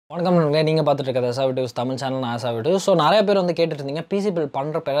வணக்கம் நண்பர்களே, நீங்கள் பார்த்துட்டு இருக்கிறது SRVTWIZ தமிழ் சேனல். நான் SRVTWIZ. ஸோ நிறைய பேர் வந்து கேட்டுட்டு இருந்தீங்க, பிசி பில்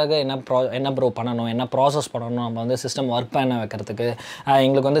பண்ணுற பிறகு என்ன ப்ரோ பண்ணணும், என்ன ப்ராசஸ் பண்ணணும், நம்ம வந்து சிஸ்டம் ஒர்க் பண்ண வைக்கிறதுக்கு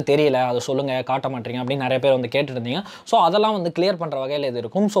எங்களுக்கு வந்து தெரியல, அதை சொல்லுங்கள், காட்ட மாட்டீங்க அப்படின்னு நிறைய பேர் வந்து கேட்டுட்டு இருந்தீங்க. ஸோ அதெல்லாம் வந்து கிளியர் பண்ணுற வகையில் இது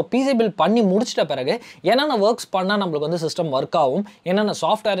இருக்கும். ஸோ பிசி பில் பண்ணி முடிச்சிட்ட பிறகு என்னென்ன ஒர்க்ஸ் பண்ணால் நம்மளுக்கு வந்து சிஸ்டம் ஒர்க் ஆகும், என்னென்ன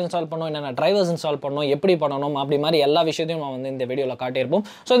சாஃப்ட்வேர் இன்ஸ்டால் பண்ணணும், என்னென்ன டிரைவர்ஸ் இன்ஸ்டால் பண்ணணும், எப்படி பண்ணணும், அப்படி மாதிரி எல்லா விஷயத்தையும் நான் வந்து இந்த வீடியோவில் காட்டியிருப்போம்.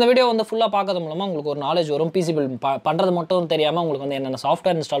 ஸோ இந்த வீடியோ வந்து ஃபுல்லாக பார்க்கறது மூலமாக உங்களுக்கு ஒரு நாலேஜ் வரும். பிசி பில் பண்ணுறது மட்டும் தெரியாமல் உங்களுக்கு வந்து என்னென்ன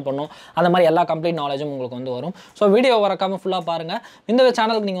சாஃப்ட்வேர் இன்ஸ்டால் பண்ணும், அந்த மாதிரி எல்லா கம்ப்ளீட் நாலேஜும் உங்களுக்கு வந்து வரும். ஸோ வீடியோ வரக்காமல் ஃபுல்லாக பாருங்கள். இந்த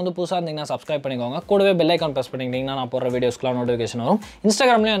சேனலுக்கு நீங்கள் வந்து புதுசாக இருந்தீங்கன்னா சப்ஸ்கிரைப் பண்ணிக்கோங்க. கூடவே பெல் ஐக்கான் ப்ரெஸ் பண்ணிக்கிட்டீங்கன்னா நான் போடுற வீடியோஸ்க்குலாம் நோட்டிஃபிகேஷன் வரும்.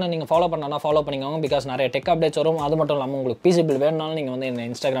 இன்ஸ்டாகிராம்லேயும் என்ன நீங்கள் ஃபாலோ பண்ணனா ஃபாலோ பண்ணிக்கோங்க. பிகாஸ் நிறைய டெக் அப்டேட்ஸ் வரும். அது மட்டும் இல்லாமல் உங்களுக்கு பிசி பில் வேணும்னாலும் நீங்கள் வந்து என்ன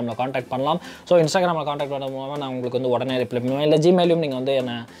இன்ஸ்டாகிராமில் காண்டாக்ட் பண்ணலாம். ஸோ இன்ஸ்டாகிராமில் காண்டாக்ட் பண்ண மூலமாக நான் உங்களுக்கு வந்து உடனே ரிப்ளை பண்ணுவேன். இல்லை ஜிமெயிலையும் நீங்கள் வந்து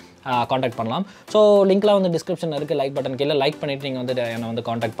என்ன காண்டாக்ட் பண்ணலாம். ஸோ லிங்க்லாம் வந்து டிஸ்கிரிப்ஷன் இருக்குது. லைக் பட்டன் கீழே லைக் பண்ணிவிட்டு நீங்கள் வந்து என்னை வந்து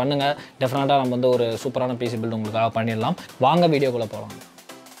காண்டாக்ட் பண்ணுங்கள். டெஃபினட்டாக நம்ம வந்து ஒரு சூப்பரான பிசி பில் உங்களுக்காக பண்ணிடலாம். வாங்க வீடியோக்குள்ளே போகலாம்.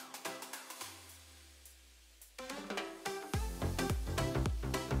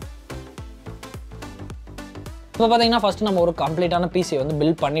 இப்போ பார்த்தீங்கன்னா ஃபஸ்ட்டு நம்ம ஒரு கம்ப்ளீட்டான பிசி வந்து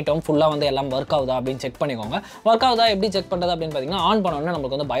பில்ட் பண்ணிட்டோம். ஃபுல்லாக வந்து எல்லாம் ஒர்க் ஆகுதா அப்படின்னு செக் பண்ணிக்கோங்க. ஒர்க் ஆகுதா எப்படி செக் பண்ணுறது அப்படின்னு பார்த்தீங்கன்னா, ஆன் பண்ணோன்னே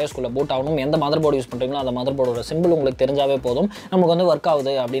நமக்கு வந்து பயோஸ்குள்ளே பூட் ஆகணும். எந்த மதர் போர்டு யூஸ் பண்ணுறீங்களோ அந்த மதர் போர்டோட சிம்பிள் உங்களுக்கு தெரிஞ்சாவே போதும், நமக்கு வந்து ஒர்க்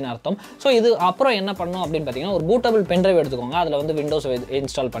ஆகுது அப்படின்னு அர்த்தம். ஸோ இது அப்புறம் என்ன பண்ணணும் அப்படின்னு பார்த்தீங்கன்னா, ஒரு பூட்டபிள் பென்ட்ரைவ் எடுத்துக்கோங்க. அதில் வந்து விண்டோஸ்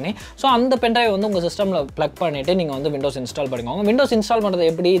இன்ஸ்டால் பண்ணி, ஸோ அந்த பென்ட்ரைவ் வந்து உங்கள் சிஸ்டமில் ப்ளக் பண்ணிவிட்டு நீங்கள் வந்து விண்டோஸ் இன்ஸ்டால் பண்ணிக்கோங்க. விண்டோஸ் இன்ஸ்டால் பண்ணுறது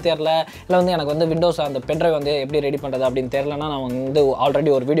எப்படி தெரில, இல்லை வந்து எனக்கு வந்து விண்டோஸ் அந்த பென்ட்ரைவ் வந்து எப்படி ரெடி பண்ணுறது அப்படின்னு தெரிலனா, நான் வந்து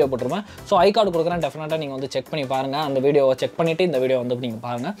ஆல்ரெடி ஒரு வீடியோ போட்டுருவேன். ஸோ ஐ கார்டு கொடுக்குறேன், டெஃபினட்டாக நீங்கள் வந்து செக் பண்ணி பாருங்கள். அந்த வீடியோவை செக் பண்ணிவிட்டு இந்த வீடியோ வந்து நீங்கள்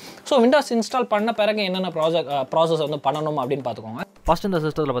பாருங்கள். ஸோ விண்டோஸ் இன்ஸ்டால் பண்ண பிறகு என்னென்ன ப்ராசஸ் வந்து பண்ணணும் அப்படின்னு பார்த்துக்கோங்க. ஃபஸ்ட் இந்த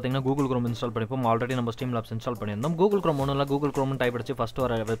சிஸ்டத்தில் பார்த்தீங்கன்னா கூகுள் க்ரோம் இன்ஸ்டால் பண்ணிப்போம். ஆல்ரெடி நம்ம ஸ்டீம் லேப்ஸ் இன்ஸ்டால் பண்ணியிருந்தோம். கூகுள் க்ரோம் ஒன்றும் இல்லை, கூகுள் க்ரோம் டைப் அடிச்சு ஃபஸ்ட்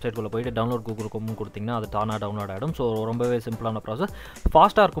வர வெப்சைட்குள்ளே போய்ட்டு டவுன்லோட் கூகுள் க்ரோம் கொடுத்தீங்கன்னா அது தானாக டவுன்லோட் ஆகிடும். ஸோ ரொம்பவே சிம்பிளான ப்ராசஸ்,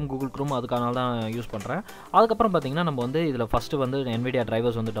 ஃபாஸ்ட்டாக இருக்கும் கூகுள் க்ரோம். அதுக்கான தான் யூஸ் பண்ணுறேன். அதுக்கப்புறம் பார்த்தீங்கன்னா நம்ம வந்து இதில் ஃபஸ்ட்டு வந்து NVIDIA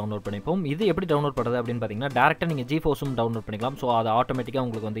டிரைவர்ஸ் வந்து டவுன்லோட் பண்ணிப்போம். இது எப்படி டவுன்லோட் பண்ணுறது அப்படின்னு பார்த்தீங்கன்னா, டேரெக்டாக நீங்கள் GeForceம் டவுன்லோட் பண்ணிக்கலாம். ஸோ அது ஆட்டோமேட்டிக்காக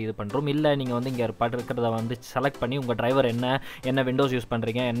உங்களுக்கு வந்து இது பண்ணுறோம். இல்லை நீங்கள் வந்து இங்கே இருக்கிறத வந்து செலக்ட் பண்ணி உங்கள் டிரைவர் என்ன விண்டோஸ் யூஸ்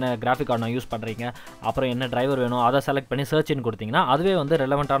பண்ணுறீங்க, என்ன கிராஃபிக் கார்டு யூஸ் பண்ணுறீங்க, அப்புறம் என்ன டிரைவர் வேணும் அதை செலக்ட் பண்ணி சர்ச்னு கொடுத்தீங்கன்னா அதுவே வந்து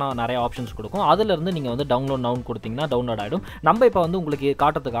ரெலவெண்ட்டான நிறைய ஆப்ஷன்ஸ் கொடுக்கும். அதிலிருந்து நீங்கள் வந்து டவுன்லோட் நவுன் கொடுத்தீங்கன்னா டவுன்லோட் ஆகிடும். நம்ம இப்போ வந்து உங்களுக்கு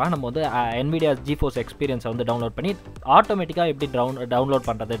காட்டுறதுக்காக நம்ம வந்து NVIDIA GeForce எக்ஸ்பீரியன்ஸை வந்து டவுன்லோட் பண்ணி ஆட்டோமேட்டிக்காக எப்படி டவுன்லோட்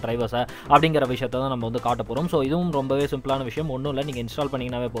பண்ணுறது டிரைவர்ஸை அப்படிங்கிற விஷயத்தை தான் நம்ம வந்து காட்ட போகிறோம். ஸோ இதுவும் ரொம்பவே சிம்பிளான விஷயம். ஒன்றும் இல்லை, நீங்கள் இன்ஸ்டால்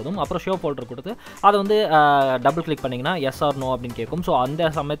பண்ணிங்கனாவே போதும். அப்புறம் ஷோ ஃபோல்டர் கொடுத்து அதை வந்து டபுள் கிளிக் பண்ணிங்கன்னா எஸ் ஆர் நோ அப்படின்னு கேட்கும். ஸோ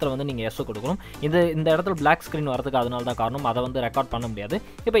அந்த சமயத்தில் வந்து நீங்கள் எஸ் கொடுக்கணும். இந்த இடத்துல பிளாக் ஸ்க்ரீன் வரதுக்கு அதனால தான் காரணம். அதை வந்து ரெக்கார்ட் பண்ண முடியாது.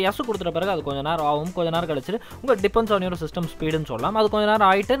 இப்போ எஸ் கொடுத்துட்ட பிறகு அது கொஞ்சம் நேரம் ஆகும். கொஞ்சம் நேரம் கழிச்சிட்டு உங்களுக்கு டிபெண்ட்ஸ் ஆன் யுவர் சிஸ்டம் ஸ்பீடுன்னு சொல்லலாம். அது கொஞ்சம் நேரம்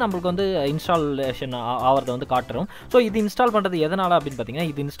ஆகிட்டு நம்மளுக்கு வந்து இன்ஸ்டாலேஷன் ஆகிறத வந்து காட்டுறோம். ஸோ இது இன்ஸ்டால் பண்ணுறது எதனால் அப்படின்னு பார்த்தீங்கன்னா,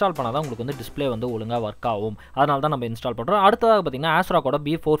 இது இன்ஸ்டால் பண்ணால் தான் உங்களுக்கு வந்து டிஸ்பிளே வந்து ஒழுங்காக ஒர்க் ஆகும். அதனால தான் நம்ம இன்ஸ்டால் பண்ணுறோம். அடுத்ததாக பார்த்தீங்கன்னா ஆஸ்ராக்கோட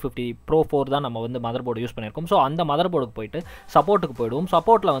B450 Pro 4 தான் நம்ம வந்து மதர் போர்டு யூஸ் பண்ணியிருக்கோம். ஸோ அந்த மதர் போர்டுக்கு போயிட்டு சப்போர்ட்டுக்கு போயிடுவோம்.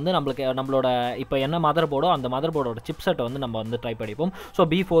 சப்போர்ட்டில் வந்து நம்மளோட இப்போ என்ன மதர் போர்டோ அந்த மதர் போர்டோட சிப் செட்டை வந்து நம்ம வந்து ட்ரை பண்ணிப்போம். ஸோ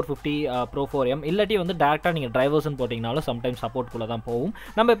B450 Pro 4M இல்லாட்டி வந்து டேரெக்டாக நீங்கள் டிரைவர்ஸ்னு போட்டிங்கனாலும் சம்டைம்ஸ் சப்போர்ட்டுக்குள்ளே தான் போகும்.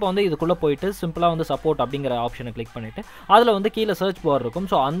 நம்ம இப்போ வந்து இதுக்குள்ளே போயிட்டு சிம்பிளாக வந்து சப்போர்ட் அப்படிங்கிற ஆப்ஷனை கிளிக் பண்ணிவிட்டு அதில் வந்து கீழே சர்ச் பார் இருக்கும்.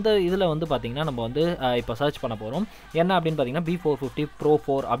 ஸோ அந்த இதில் வந்து பார்த்திங்கன்னா நம்ம வந்து இப்போ சர்ச் பண்ண போகிறோம். என்ன அப்படின்னு பார்த்தீங்கன்னா B450 Pro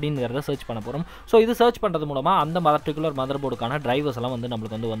 4 அப்படிங்கிறத சர்ச் பண்ண போகிறோம். ஸோ இது சர்ச் பண்ணுறது மூலமாக அந்த பர்டிகுலர் மதர் போர்டுக்கான டிரைவர்ஸ் எல்லாம் வந்து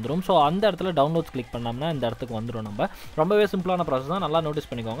நம்மளுக்கு வந்து வந்துடும். ஸோ அந்த இடத்துல டவுன்லோட்ஸ் கிளிக் பண்ணோம்னா இந்த இடத்துக்கு வந்துடும். நம்ம ரொம்பவே சிம்பிளான ப்ராசஸ் தான், நல்லா நோட்டீஸ்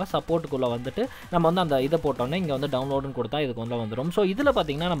பண்ணிக்கோங்க. சப்போர்ட்டுக்குள்ளே வந்துட்டு நம்ம வந்து அந்த இதை போட்டோன்னே இங்கே வந்து டவுன்லோடுன்னு கொடுத்தா இதுக்கு வந்து வந்துடும். ஸோ இதில்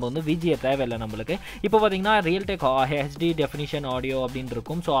பார்த்தீங்கன்னா நம்ம வந்து VGA தேவையில்லை நம்மளுக்கு. இப்போ பார்த்தீங்கன்னா ரியல்டெக் HD டெஃபினிஷன் ஆடியோ அப்படின்னு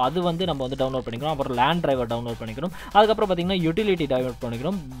இருக்கும். ஸோ அது வந்து நம்ம வந்து டவுன்லோட் பண்ணிக்கிறோம். அப்புறம் லேண்ட் டிரைவர் டவுன்லோட் பண்ணிக்கிறோம். அதுக்கப்புறம் பார்த்தீங்கன்னா யூட்டிலிட்டி டவுன்லோட்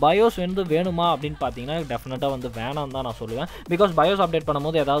பண்ணிக்கிறோம். பயோஸ் வந்து வேணுமா அப்படின்னு பார்த்தீங்கன்னா டெஃபினட்டாக வந்து வேணாம் தான் நான் சொல்லுவேன். பிகாஸ் பயோஸ் அப்டேட்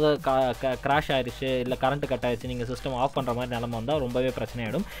பண்ணும்போது ஏதாவது கிராஷ் ஆயிடுச்சு, இல்லை கரண்ட் கட் ஆயிடுச்சு, நீங்கள் சிஸ்டம் ஆஃப் பண்ணுற மாதிரி நிலம வந்தால் ரொம்பவே பிரச்சனை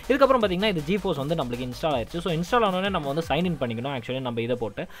ஆகிடும். இதுக்கப்புறம் பார்த்தீங்கன்னா இது GeForce வந்து நம்மளுக்கு இன்ஸ்டால் ஆயிடுச்சு. ஸோ இன்ஸ்டால் ஆனோடனே நம்ம வந்து சைன் இன் பண்ணிக்கணும். ஆக்சுவலி நம்ம இதை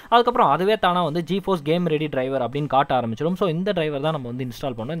போட்டு அதுக்கப்புறம் அதுவே தானே வந்து GeForce கேம் ரெடி டிரைவர் அப்படின்னு காட்ட ஆரம்பிச்சிடும். ஸோ இந்த டிரைவர் தான் நம்ம வந்து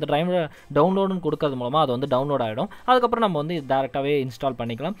இன்ஸ்டால் பண்ணணும். இந்த டிரைவர் டவுன்லோடுன்னு கொடுக்கறது மூலமாக அது வந்து டவுன்லோட் ஆகிடும். அதுக்கப்புறம் நம்ம வந்து டேரெக்டாகவே இன்ஸ்டால்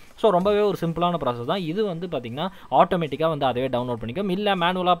பண்ணிக்கலாம். ஸோ ரொம்பவே ஒரு சிம்பிளான ப்ராசஸ் தான். இது வந்து பார்த்திங்கன்னா ஆட்டோமேட்டிக்காக வந்து அதுவே டவுன்லோட் பண்ணிக்கும். இல்லை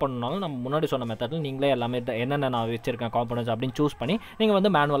மேனுவலாக பண்ணணும்னாலும் நம்ம முன்னாடி சொன்ன மெத்தடில் நீங்களே எல்லாமே என்னென்ன நான் வச்சிருக்கேன் காம்பனன்ட்ஸ் அப்படின்னு சூஸ் பண்ணி நீங்கள்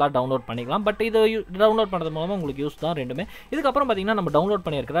வந்து மேனுவலாக டவுன்லோட் பண்ணிக்கலாம். பட் இது டவுன்லோட் பண்ணுறது மூலமாக உங்களுக்கு யூஸ் தான் ரெண்டுமே. இதுக்கப்புறம் பார்த்திங்கன்னா நம்ம டவுன்லோட்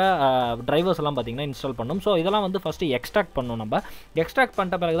பண்ணியிருக்கிற டிரைவர்ஸ் எல்லாம் பார்த்திங்கன்னா இன்ஸ்டால் பண்ணணும். ஸோ இதெல்லாம் வந்து ஃபஸ்ட்டு எக்ஸ்ட்ராக்ட் பண்ணணும். நம்ம எக்ஸ்ட்ராக்ட்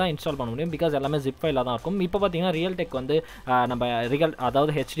பண்ணிட்ட பிறகு தான் இன்ஸ்டால் பண்ண முடியும். பிகாஸ் எல்லாமே ஜிப் ஃபைலாக தான் இருக்கும். இப்போ பார்த்திங்கன்னா ரியல்டெக் வந்து நம்ம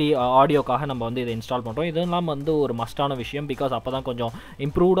அதாவது HD ஆடியோக்காக நம்ம வந்து இதை இன்ஸ்டால் பண்ணுறோம். இதெல்லாம் வந்து ஒரு மஸ்டான விஷயம். பிகாஸ் அப்போ தான் கொஞ்சம்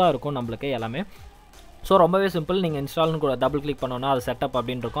இம்ப்ரூவ்டாக இருக்கும் நம்மளுக்கு எல்லாமே. ஸோ ரொம்பவே சிம்பிள். நீங்கள் இன்ஸ்டால்னு கூட டபுள் கிளிக் பண்ணோன்னா அது செட்டப்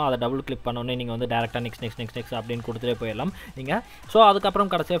அப்படின்னு இருக்கும். அதை டபுள் கிளிக் பண்ணோன்னே நீங்கள் வந்து டேரெக்டாக நெக்ஸ்ட் அப்படின்னு கொடுத்துட்டே போயிடலாம் நீங்கள். ஸோ அதுக்கப்புறம்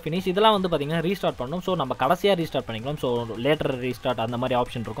கடைசியாக ஃபினிஷ். இதெல்லாம் வந்து பார்த்தீங்கன்னா ரீஸ்டார்ட் பண்ணணும். ஸோ நம்ம கடைசியாக ரீஸ்டார்ட் பண்ணிக்கலாம். ஸோ லேட்டர் ரீஸ்டார்ட் அந்த மாதிரி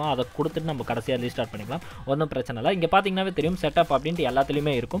ஆப்ஷன் இருக்கும். அதை கொடுத்துட்டு நம்ம கடைசியாக ரீஸ்டார்ட் பண்ணிக்கலாம். ஒன்றும் பிரச்சனை இல்லை. இங்கே பார்த்தீங்கன்னாவே தெரியும் செட்டப் அப்படின்ட்டு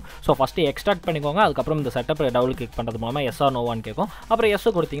எல்லாத்துலேயுமே இருக்கும். ஸோ ஃபஸ்ட்டு எக்ஸ்ட்ராக்ட் பண்ணிக்கோங்க. அதுக்கப்புறம் இந்த செட்டப் டபுள் கிளிக் பண்ணுறது மூலமாக எஸ் ஆர் நோவான்னு கேட்கும். அப்புறம் எஸ்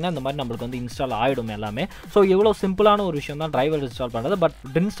கொடுத்தீங்கன்னா இந்த மாதிரி நம்மளுக்கு வந்து இன்ஸ்டால் ஆகிடும் எல்லாமே. ஸோ இவ்வளோ சிம்பிளான ஒரு விஷயம் தான் டிரைவர் இன்ஸ்டால் பண்ணுறது. பட்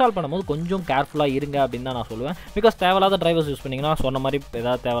இன்ஸ்டால் பண்ணும்போது கொஞ்சம் கேர்ஃபுல்லாக இருங்க அப்படின்னு தான் நான் சொல்லுவேன். பிகாஸ் தேவையில்லாத டிரைவர்ஸ் யூஸ் பண்ணிங்கன்னா சொன்ன மாதிரி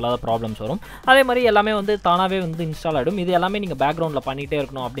ஏதாவது தேவையில்லாத ப்ராப்ளம்ஸ் வரும். அதே மாதிரி எல்லாமே வந்து தானாகவே வந்து இன்ஸ்டால் ஆகிடும். இது எல்லாமே நீங்கள் பேக்ரவுண்டில் பண்ணிகிட்டே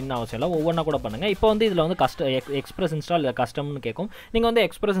இருக்கணும் அப்படின்னு அவசியம் இல்லை. ஒவ்வொன்றா கூட பண்ணுங்கள். இப்போ வந்து இதில் வந்து எக்ஸ்பிரஸ் இன்ஸ்டால் இல்லை கஸ்டம்னு கேட்கும். நீங்கள் வந்து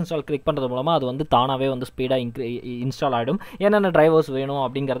எக்ஸ்பிரஸ் இன்ஸ்டால் கிளிக் பண்ணுறது மூலமாக அது வந்து தானாகவே வந்து ஸ்பீடாக இன்ஸ்டால் ஆகிடும். என்னென்ன டிரைவர்ஸ் வேணும்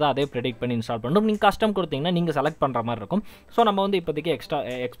அப்படிங்கிறத அதே ப்ரெடிக்ட் பண்ணி இன்ஸ்டால் பண்ணணும். நீங்கள் கஸ்டம் கொடுத்தீங்கன்னா நீங்கள் செலக்ட் பண்ணுற மாதிரி இருக்கும். ஸோ நம்ம வந்து இப்போதைக்கு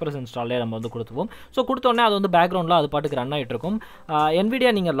எக்ஸ்பிரஸ் இன்ஸ்டாலே நம்ம வந்து கொடுத்துவோம். ஸோ கொடுத்தோடனே அது வந்து பேக்ரவுண்டில் அது பாட்டுக்கு ரன் ஆகிட்டு இருக்கும்.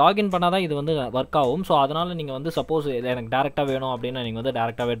 NVIDIA நீங்கள் லாகின் பண்ணால் தான் இது வந்து ஒர்க் ஆகும். ஸோ அதனால் நீங்கள் வந்து சப்போஸ் எனக்கு டேரெக்டாக வேணும் அப்படின்னா நீங்கள் வந்து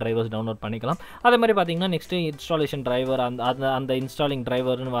டேரெக்டாகவே டிரைவர்ஸ் டவுன்லோட் பண்ணிக்கலாம். அதே மாதிரி பார்த்தீங்கன்னா நெக்ஸ்ட்டு இன்ஸ்டாலேஷன் டிரைவர் அந்த இன்ஸ்டாலிங்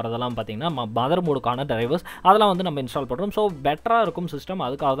டிரைவர்னு வரதெல்லாம் பார்த்தீங்கன்னா மதர் போர்டுக்கான டிரைவர்ஸ் அதெல்லாம் வந்து நம்ம இன்ஸ்டால் பண்ணுறோம். ஸோ பெட்டராக இருக்கும் சிஸ்டம்.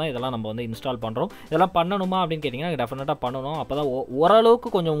 அதுக்காக தான் இதெல்லாம் நம்ம வந்து இன்ஸ்டால் பண்ணுறோம். இதெல்லாம் பண்ணணுமா அப்படின்னு கேட்டிங்கன்னா டெஃபினட்டாக பண்ணணும். அப்போ தான்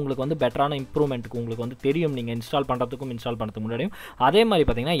ஓரளவுக்கு கொஞ்சம் உங்களுக்கு வந்து பெட்டரான இம்ப்ரூவ்மெண்ட்டுக்கு உங்களுக்கு வந்து தெரியும் நீங்கள் இன்ஸ்டால் பண்ணுறதுக்கும் இன்ஸ்டால் பண்ணுறதுக்கு முன்னாடியும். அதே மாதிரி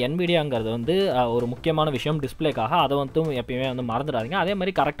பார்த்தீங்கன்னா NVIDIAங்கிறது வந்து ஒரு முக்கியமான விஷயம் டிஸ்பிளேக்காக. அதை வந்து எப்பயுமே வந்து மறந்துடாதீங்க. அதே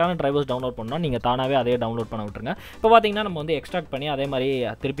மாதிரி கரெக்டான டிரைவர்ஸ் டவுன்லோட் பண்ணால் நீங்கள் தானாகவே அதே டவுன்லோட் பண்ண விட்டுருங்க. இப்போ பார்த்தீங்கன்னா நம்ம வந்து எக்ஸ்ட்ராக்ட் பண்ணி அதே மாதிரி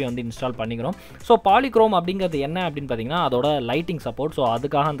திருப்பி வந்து இன்ஸ்டால் பண்ணிக்கிறோம். ஸோ பாலிக்ரோம் அப்படிங்கிறது என்ன அப்படின்னு பார்த்தீங்கன்னா அதோட லைட்டிங் சப்போர்ட். ஸோ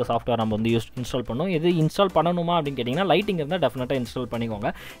அதுக்காக அந்த சாஃப்ட்வேர் நம்ம வந்து இன்ஸ்டால் பண்ணணும். இது இன்ஸ்டால் பண்ணணுமா அப்படின்னு கேட்டிங்கன்னா லைட்டிங் இருந்தால் டெஃபினட்டாக இன்ஸ்டால் பண்ணிக்கோங்க.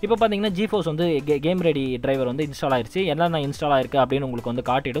 இப்போ பார்த்தீங்கன்னா GeForce வந்து கேம் ரெடி டிரைவர் வந்து இன்ஸ்டால் ஆயிடுச்சு. என்னென்ன இன்ஸ்டால் ஆயிருக்கு அப்படின்னு உங்களுக்கு வந்து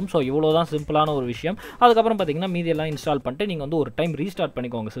காட்டிடும். ஸோ இவ்வளோ தான் சிம்பிளான ஒரு விஷயம். அதுக்கப்புறம் பார்த்தீங்கன்னா மீதி எல்லாம் இன்ஸ்டால் பண்ணிட்டு நீங்கள் வந்து ஒரு டைம் ரீஸ்டார்ட்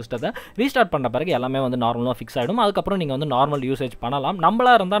பண்ணிக்கோங்க சிஸ்டத்தை. ரீஸ்டார்ட் பண்ண பிறகு எல்லாமே வந்து நார்மலாக ஃபிக்ஸ் ஆகிடும். அதுக்கப்புறம் நீங்கள் வந்து நார்மல் யூசேஜ் பண்ணலாம்.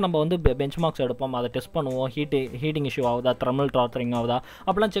 நம்மளாக இருந்தால் நம்ம வந்து பெஞ்ச் மார்க்ஸ் எடுப்போம், அதை டெஸ்ட் பண்ணுவோம். ஹீட்டிங் இஷ்யூ ஆகுதா, த்ரமல் டார்ச்சரிங் ஆகுதா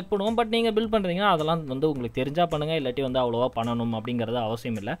அப்படிலாம் செக் பண்ணுவோம். பட் நீங்கள் பில் பண்ணுறீங்கன்னா அதெல்லாம் வந்து உங்களுக்கு தெரிஞ்சால் பண்ணுங்கள், இல்லாட்டி வந்து அவ்வளோவா பண்ணணும் அப்படிங்கிறது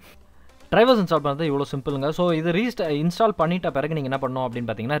அவசியம் இல்லை. டிரைவர்ஸ் இன்ஸ்டால் பண்ணுறது இவ்வளோ சிம்பிளுங்க. ஸோ இது இன்ஸ்டால் பண்ணிட்ட பிறகு நீங்கள் என்ன பண்ணணும் அப்படின்னு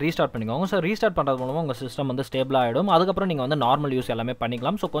பார்த்தீங்கன்னா ரீஸ்டார்ட் பண்ணிக்கோங்க. ஸோ ரீஸ்டார்ட் பண்ணுறது மூலமாக உங்கள் சிஸ்டம் வந்து ஸ்டேபிளாக ஆகிடும். அதுக்கப்புறம் நீங்கள் வந்து நார்மல் யூஸ் எல்லாமே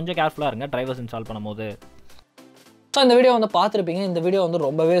பண்ணிக்கலாம். ஸோ கொஞ்சம் கேர்ஃபுல்லாக இருங்க டிரைவர்ஸ் இன்ஸ்டால் பண்ணும்போது. ஸோ இந்த வீடியோ வந்து பார்த்துருப்பீங்க. இந்த வீடியோ வந்து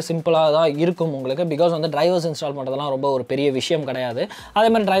ரொம்பவே சிம்பிளாக தான் இருக்கும் உங்களுக்கு. பிகாஸ் வந்து டிரைவர்ஸ் இன்ஸ்டால் பண்ணுறதுலாம் ரொம்ப ஒரு பெரிய விஷயம் கிடையாது. அதே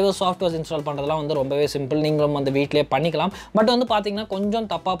மாதிரி டிரைவர்ஸ் சாஃப்ட்வேர்ஸ் இன்ஸ்டால் பண்ணுறதுலாம் வந்து ரொம்பவே சிம்பிள். நீங்களும் வந்து வீட்டிலே பண்ணிக்கலாம். பட் வந்து பார்த்தீங்கன்னா கொஞ்சம்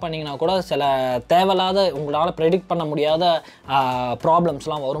தப்பாக பண்ணிங்கன்னா கூட சில தேவையில்லாத உங்களால் ப்ரெடிக்ட் பண்ண முடியாத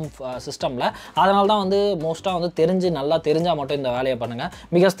ப்ராப்ளம்ஸ்லாம் வரும் சிஸ்டமில். அதனால தான் வந்து மோஸ்ட்டாக வந்து நல்லா தெரிஞ்சால் மட்டும் இந்த வேலையை பண்ணுங்கள்.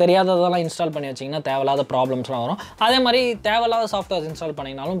 பிகாஸ் தெரியாததெல்லாம் இன்ஸ்டால் பண்ணி வச்சிங்கன்னா தேவையில்லாத ப்ராப்ளம்ஸ்லாம் வரும். அதே மாதிரி தேவையில்லாத சாஃப்ட்வேர்ஸ் இன்ஸ்டால்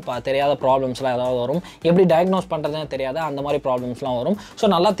பண்ணிங்கனாலும் தெரியாத ப்ராப்ளம்ஸ்லாம் ஏதாவது வரும். எப்படி டயக்னோஸ் பண்ணுறது தெரியாது, அந்த மாதிரி ப்ராப்ளம்ஸ்லாம் வரும். ஸோ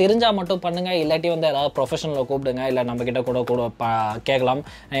நல்லா தெரிஞ்சால் மட்டும் பண்ணுங்கள். இல்லாட்டி வந்து ஏதாவது ப்ரொஃபஷனலில் கூப்பிடுங்க, இல்லை நம்மக்கிட்ட கூட கேட்கலாம்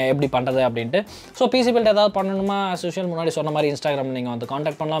எப்படி பண்ணுறது அப்படின்ட்டு. ஸோ பிசி பில்ட் ஏதாவது பண்ணணுமா சோஷியல் முன்னாடி சொன்ன மாதிரி இன்ஸ்டாகிராம் நீங்கள் வந்து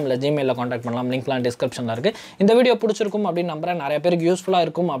காண்டாக்ட் பண்ணலாம், இல்லை ஜிமெயிலில் காண்டாக்ட் பண்ணலாம். லிங்க்லாம் டிஸ்கிரிப்ஷனில் இருக்குது. இந்த வீடியோ பிடிச்சிருக்கும் அப்படின்னு நம்புறேன். நிறைய பேருக்கு யூஸ்ஃபுல்லாக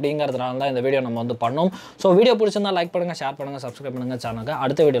இருக்கும் அப்படிங்கிறதுனால தான் இந்த வீடியோ நம்ம வந்து பண்ணோம். ஸோ வீடியோ பிடிச்சிருந்தா லைக் பண்ணுங்கள், ஷேர் பண்ணுங்கள், சப்ஸ்கிரைப் பண்ணுங்கள் சேனலுக்கு.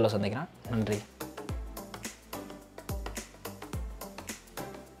 அடுத்த வீடியோவில் சந்திக்கிறேன். நன்றி.